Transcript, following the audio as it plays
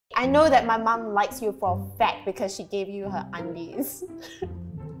I know that my mom likes you for a fact because she gave you her undies.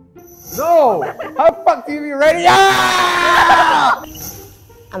 No! How the fuck do you be ready? Ah!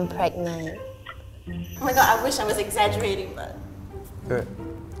 I'm pregnant. Oh my god, I wish I was exaggerating, but... Do it.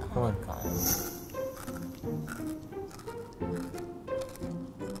 Come on. God.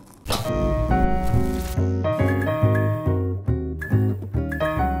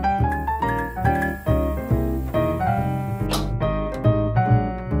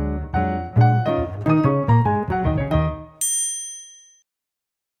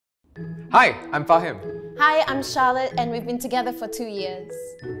 Hi, I'm Fahim. Hi, I'm Charlotte and we've been together for 2 years.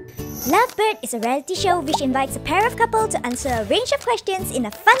 Lovebird is a reality show which invites a pair of couple to answer a range of questions in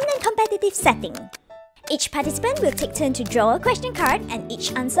a fun and competitive setting. Each participant will take turn to draw a question card and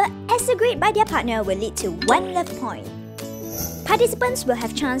each answer as agreed by their partner will lead to 1 love point. Participants will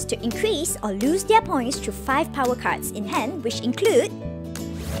have chance to increase or lose their points through 5 power cards in hand, which include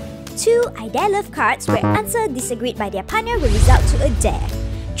 2 I Dare Love cards where answer disagreed by their partner will result to a dare,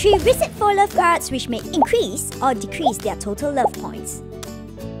 3 Visit for Love cards which may increase or decrease their total love points.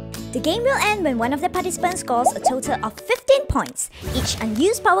 The game will end when one of the participants scores a total of 15 points. Each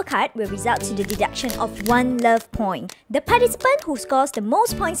unused power card will result to the deduction of 1 love point. The participant who scores the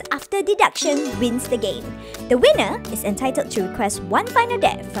most points after deduction wins the game. The winner is entitled to request one final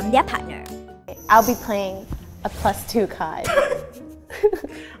dare from their partner. I'll be playing a +2 card.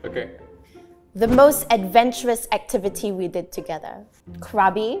 Okay. The most adventurous activity we did together.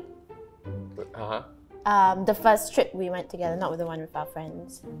 Krabi. The first trip we went together, not with the one with our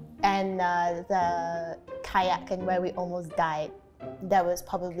friends. And the kayak and where we almost died. That was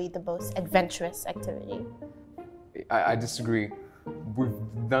probably the most adventurous activity. I disagree. We've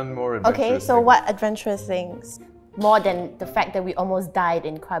done more adventurous Okay, so things. what adventurous things? More than the fact that we almost died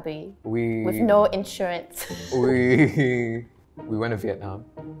in Krabi with no insurance. We went to Vietnam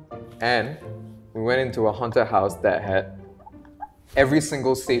and we went into a haunted house that had every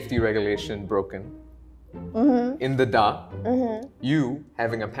single safety regulation broken. In the dark, you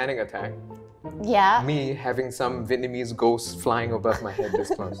having a panic attack, Yeah. me having some Vietnamese ghost flying above my head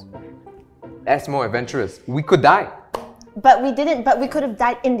this close. That's more adventurous. We could die. But we didn't, but we could have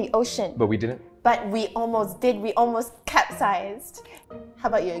died in the ocean. But we didn't. But we almost did, we almost capsized. How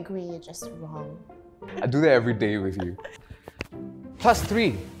about you agree you're just wrong? I do that every day with you.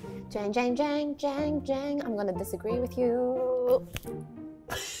 +3. Jang, jang, jang, jang, jang. I'm gonna disagree with you.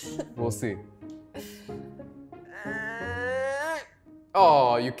 We'll see.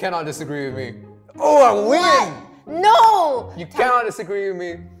 Oh, you cannot disagree with me. Oh, I win! No! You cannot disagree with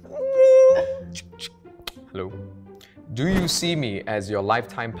me. Hello. Do you see me as your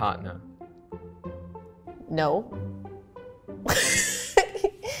lifetime partner? No.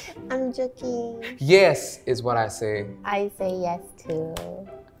 I'm joking. Yes, is what I say. I say yes too.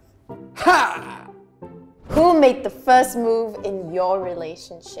 Ha! Who made the first move in your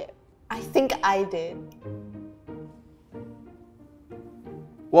relationship? I think I did.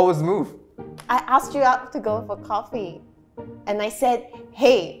 What was the move? I asked you out to go for coffee. And I said,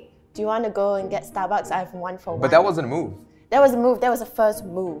 hey, do you want to go and get Starbucks? I have 1 for 1. But that wasn't a move. That was a move. That was a first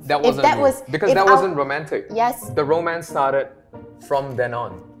move. That wasn't a move. Because that wasn't romantic. Yes. The romance started from then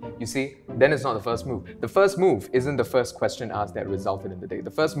on. You see, then it's not the first move. The first move isn't the first question asked that resulted in the date.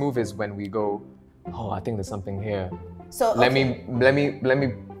 The first move is when we go, oh, I think there's something here. So let me,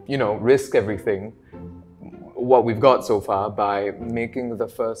 you know, risk everything, what we've got so far by making the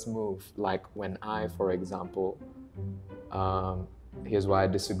first move. Like when I, for example, here's why I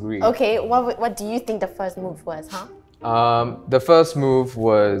disagree. Okay, what do you think the first move was, huh? The first move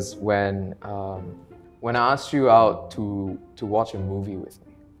was when I asked you out to watch a movie with me.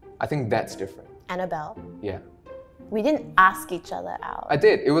 I think that's different. Annabelle. Yeah. We didn't ask each other out. I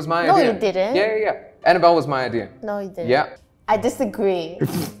did. It was my No, idea. you didn't. Yeah. Annabelle was my idea. No, you didn't. Yeah. I disagree.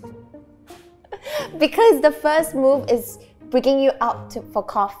 Because the first move is bringing you out for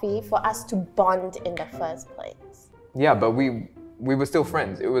coffee for us to bond in the first place. Yeah, but we were still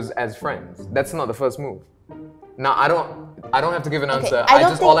friends. It was as friends. That's not the first move. Now I don't have to give an answer.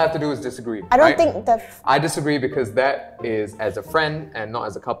 All I have to do is disagree. I don't right? think I disagree because that is as a friend and not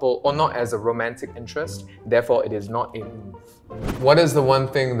as a couple or not as a romantic interest. Therefore, it is not a move. What is the one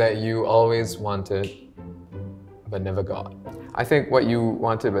thing that you always wanted but never got? I think what you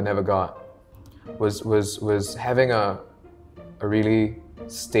wanted but never got was having a really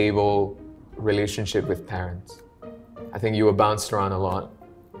stable relationship with parents. I think you were bounced around a lot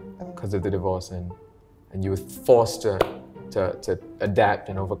because of the divorce and you were forced to adapt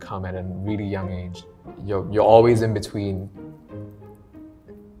and overcome at a really young age. You're always in between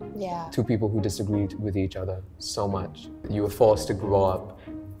two people who disagreed with each other so much. You were forced to grow up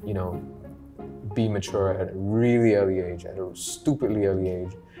you know, be mature at a really early age, at a stupidly early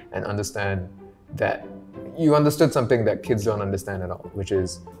age, and understand that you understood something that kids don't understand at all, which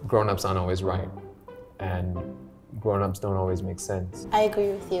is grown-ups aren't always right, and grown-ups don't always make sense. I agree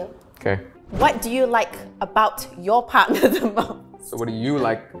with you. Okay. What do you like about your partner the most? So what do you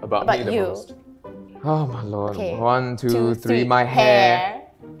like about me the most? Oh my lord. Okay. 1, 2, 3, my hair.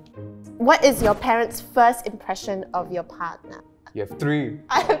 What is your parents' first impression of your partner? You have 3.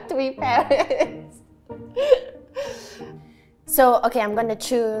 I have 3 parents. So, okay, I'm gonna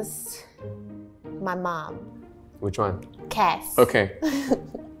choose my mom. Which one? Cass. Okay.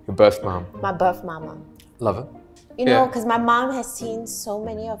 Your birth mom. My birth mama. Love her. You know, because my mom has seen so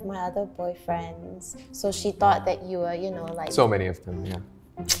many of my other boyfriends, so she thought that you were, you know, like... So many of them, yeah.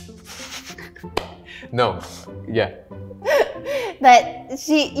 No, yeah. That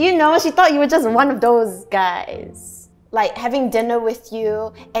she, you know, she thought you were just one of those guys. Like having dinner with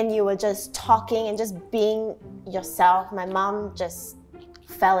you and you were just talking and just being yourself. My mom just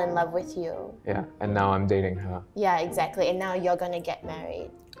fell in love with you. Yeah, and now I'm dating her. Yeah, exactly. And now you're gonna get married.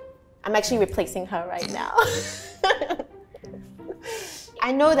 I'm actually replacing her right now.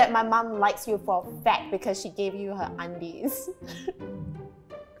 I know that my mom likes you for a fact because she gave you her undies.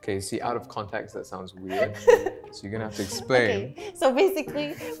 Okay, see, out of context, that sounds weird. So you're gonna have to explain. Okay, so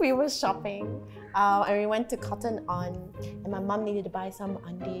basically, we were shopping and we went to Cotton On, and my mom needed to buy some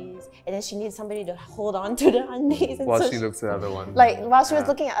undies, and then she needed somebody to hold on to the undies. And While so she looks at the other one. Like, while she was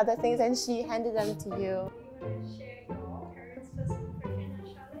looking at other things, and she handed them to you.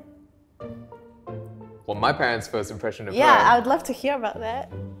 Well, my parents' first impression of her. Yeah, I would love to hear about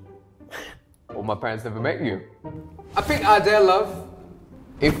that. Well, my parents never met you. I think our dear love,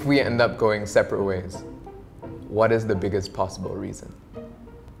 if we end up going separate ways, what is the biggest possible reason?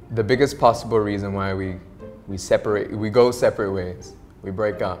 The biggest possible reason why we go separate ways, we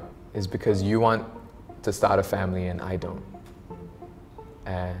break up, is because you want to start a family and I don't.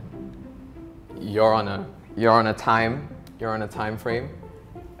 And you're on a time frame,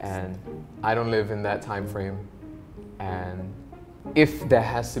 and I don't live in that time frame. And if there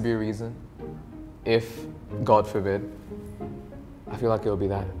has to be a reason, if God forbid, I feel like it'll be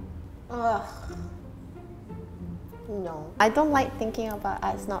that. Ugh. No. I don't like thinking about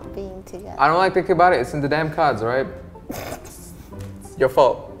us not being together. I don't like thinking about it. It's in the damn cards, right? It's your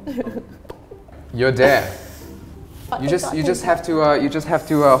fault. You're there. You just have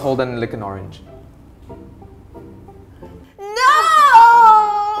to hold and lick an orange. No!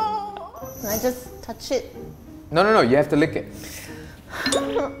 Can I just touch it? No. You have to lick it.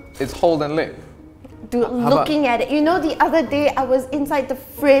 It's hold and lick. Dude, looking at it. You know, the other day I was inside the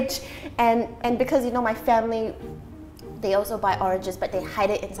fridge and because, you know, my family, they also buy oranges, but they hide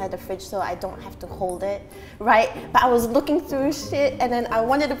it inside the fridge so I don't have to hold it, right? But I was looking through shit and then I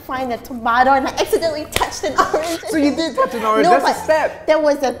wanted to find a tomato and I accidentally touched an orange. So you did touch an orange, no, that's a step. There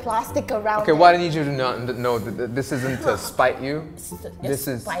was a plastic around Okay, it. what I need you to know that this isn't to spite you. This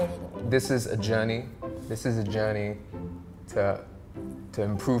is a journey. This is a journey to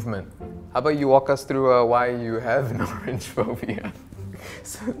improvement. How about you walk us through why you have an orange phobia?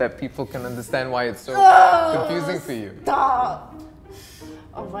 So that people can understand why it's so confusing for you. Stop!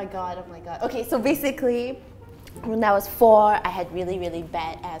 Oh my god. Okay, so basically, when I was 4, I had really, really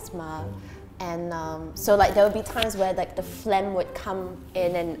bad asthma. And so like there would be times where like the phlegm would come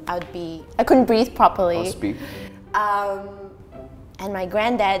in and I couldn't breathe properly. I'll speak. And my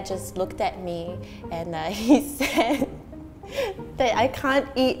granddad just looked at me and he said that I can't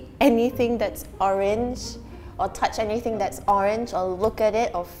eat anything that's orange or touch anything that's orange or look at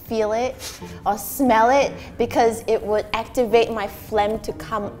it or feel it or smell it because it would activate my phlegm to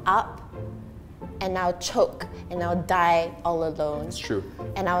come up and I'll choke and I'll die all alone. It's true.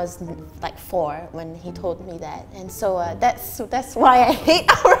 And I was like 4 when he told me that. And so that's why I hate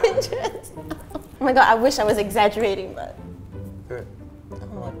oranges. Oh my god, I wish I was exaggerating, but... Good. Oh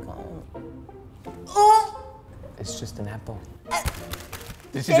my god. Oh! It's just an apple.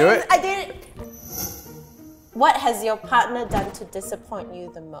 Did you do it? I did it! What has your partner done to disappoint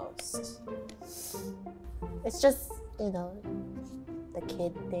you the most? It's just, you know, the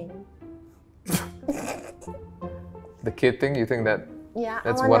kid thing. The kid thing? You think that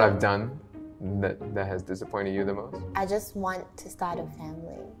that's what I've done that has disappointed you the most? I just want to start a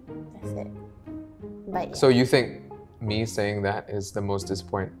family. That's it. But yeah. So you think me saying that is the most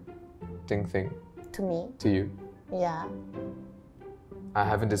disappointing thing? To me? To you? Yeah. I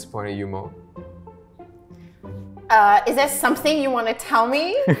haven't disappointed you more? Is there something you want to tell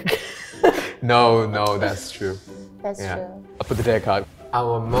me? No, that's true. That's true. I'll put the deck card.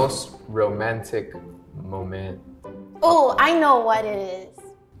 Our most romantic moment. Oh, I know what it is.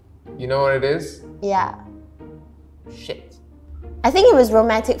 You know what it is? Yeah. Shit. I think it was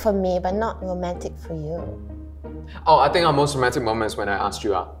romantic for me, but not romantic for you. Oh, I think our most romantic moment is when I asked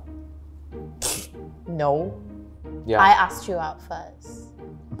you out. No. Yeah. I asked you out first.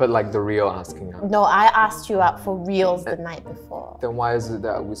 But like the real asking out. No, I asked you out for reals the night before. Then why is it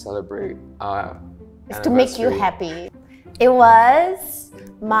that we celebrate It's to make you anniversary? happy. It was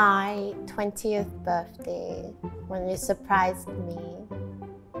my 20th birthday when you surprised me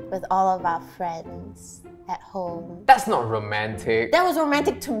with all of our friends at home. That's not romantic. That was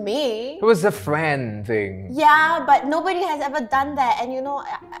romantic to me. It was a friend thing. Yeah, but nobody has ever done that, and you know,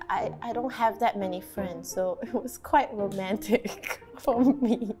 I don't have that many friends, so it was quite romantic for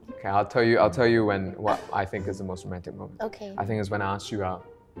me. Okay, I'll tell you what I think is the most romantic moment. Okay. I think it's when I asked you out.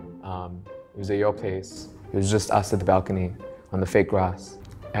 It was at your place. It was just us at the balcony on the fake grass.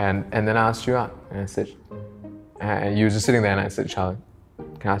 And then I asked you out, and I said, and you were just sitting there, and I said, Charlotte,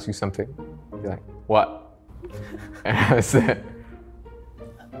 can I ask you something? You're like, what? And I said,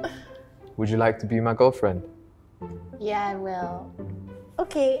 would you like to be my girlfriend? Yeah, I will.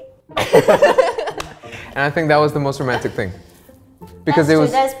 Okay. And I think that was the most romantic thing. Because That's it true,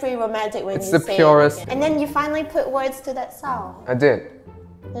 was, that's pretty romantic when it's you the say purest- it. And then you finally put words to that song. I did.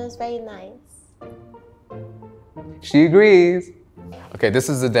 It was very nice. She agrees. Okay, this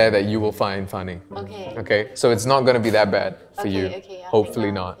is the day that you will find funny. Okay. Okay, so it's not gonna be that bad for you. Okay,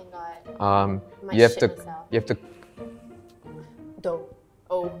 Hopefully not. Thank God. Might You have shit to. myself. You have to.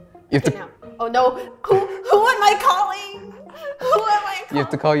 Oh. You have Okay, to. now. Oh no. Who am I calling? Who am I calling? You have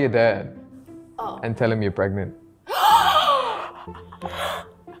to call your dad Oh. and tell him you're pregnant.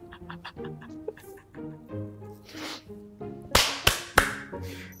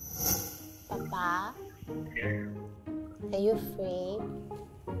 Papa, Yes. are you free?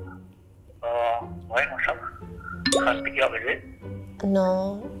 Why? What's up? Can't pick you up, is it?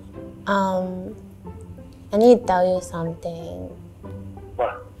 No. I need to tell you something.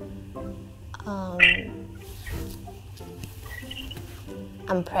 What?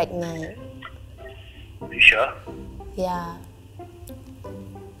 I'm pregnant. You sure? Yeah.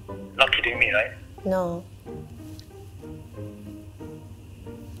 Not kidding me, right? No.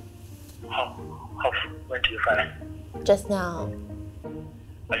 When did you find out? Just now.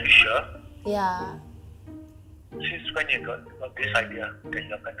 Are you sure? Yeah. Since when you got this idea that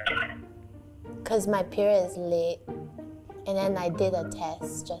you're pregnant? Because my period is late. And then I did a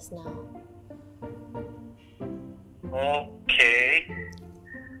test just now. Okay.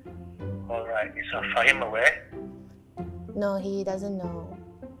 Alright. Is Fahim aware? No, he doesn't know.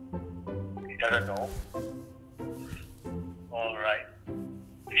 He doesn't know. Alright.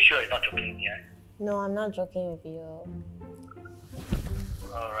 You sure you're not joking me, right? No, I'm not joking with you.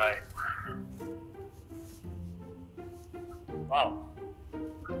 Alright. Wow.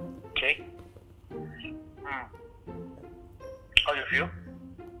 Okay. How you feel?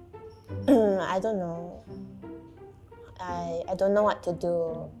 I don't know. I don't know what to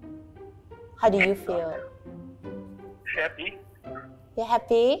do. How do you feel? Happy? You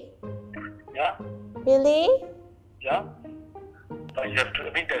happy? Yeah? Really? Yeah? But you have to,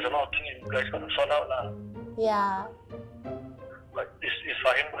 I mean, there's a lot of things you guys gotta sort out lah. Yeah. But is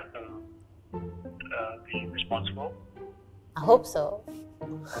Fahim going to be responsible? I hope so.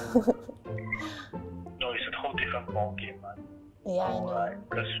 No, it's a whole different ball game, man. Yeah, I know.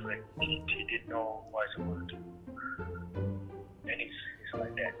 Because he didn't know what he's going to do. And he's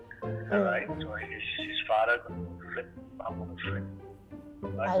like that. Alright? So his father going to flip, I'm going to flip.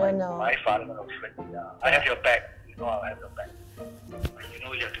 I don't know. My father going to flip. Yeah. I have your back. You know I'll have your back. You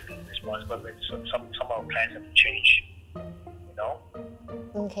know you have to be responsible, but some of our plans have to change. You know?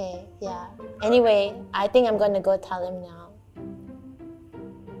 Okay, yeah. Anyway, I think I'm gonna go tell him now.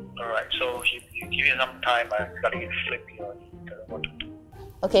 Alright, so you give me some time, I gotta get flip here. He doesn't want to do.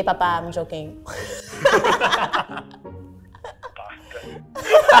 Okay, Papa, I'm joking. Bastard.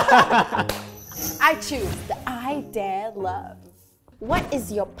 I choose the I Dare Love. What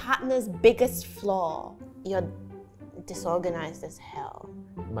is your partner's biggest flaw? You're disorganized as hell.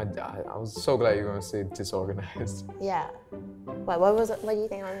 I was so glad you were gonna say disorganized. Yeah. What do you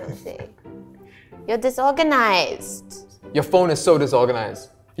think I was gonna say? You're disorganized. Your phone is so disorganized.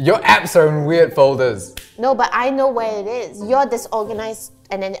 Your apps are in weird folders. No, but I know where it is. You're disorganized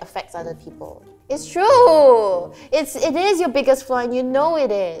and then it affects other people. It's true. It is your biggest flaw and you know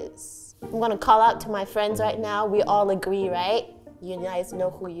it is. I'm gonna call out to my friends right now. We all agree, right? You guys know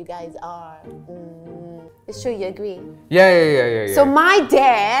who you guys are. It's true, you agree? Yeah. So my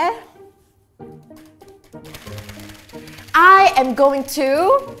dare, I am going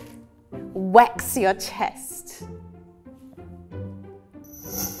to wax your chest.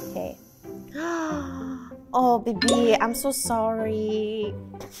 Okay. Oh, baby, I'm so sorry.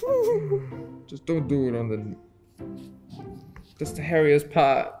 Just don't do it on the... That's the hairiest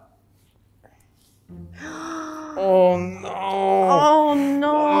part. Oh no! Oh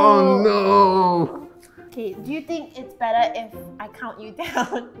no! Oh no! Okay, do you think it's better if I count you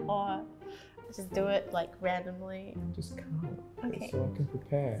down or just do it like randomly? Just count. Okay. So I can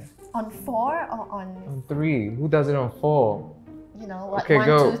prepare. On 4 or on? On 3. Who does it on 4? You know what? Okay, 1,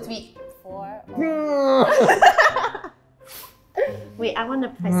 go. 2, 3, 4. Wait, I want to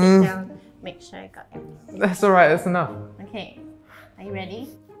press it down. Make sure I got everything. That's alright, that's enough. Okay, are you ready?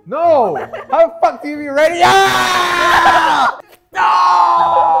 No! How the fuck do you be ready? Ah!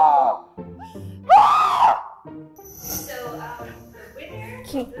 No! So, the winner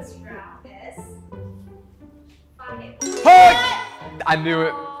of this round is Fahim. Hey! I knew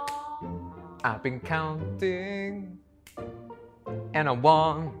it. I've been counting and I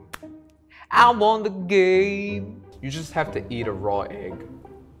won the game. You just have to eat a raw egg.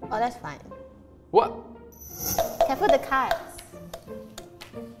 Oh, that's fine. What? Careful the cards.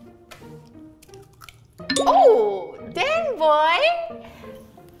 Oh, damn boy!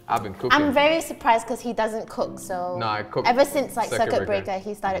 I've been cooking. I'm very surprised because he doesn't cook, so... No, I cook. Ever since like Circuit Breaker. Breaker,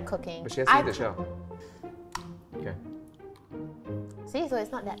 he started cooking. But she has to eat the shell. Okay. See, so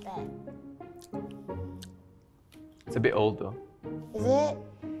it's not that bad. It's a bit old though. Is it?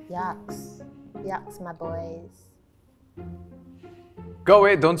 Yucks. Yucks, my boys. Go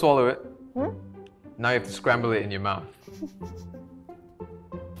away, don't swallow it. Hmm? Now you have to scramble it in your mouth.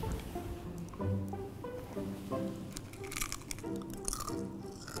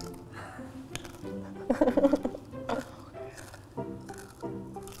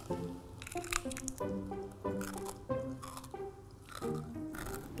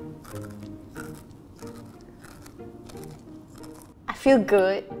 I feel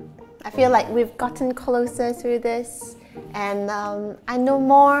good. I feel like we've gotten closer through this, and I know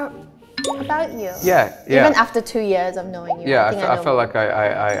more about you. Yeah. Even after 2 years of knowing you. Yeah, I I felt like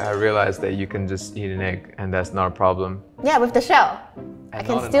I realized that you can just eat an egg and that's not a problem. Yeah, with the shell. And I'm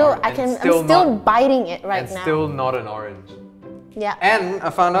not still not- biting it right and now. still not an orange. Yeah. And I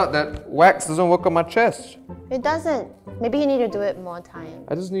found out that wax doesn't work on my chest. It doesn't. Maybe you need to do it more time.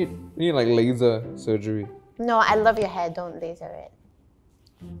 I just need like laser surgery. No, I love your hair. Don't laser it.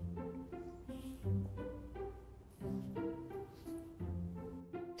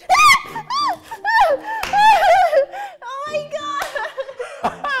 Oh my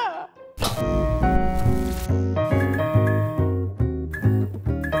god!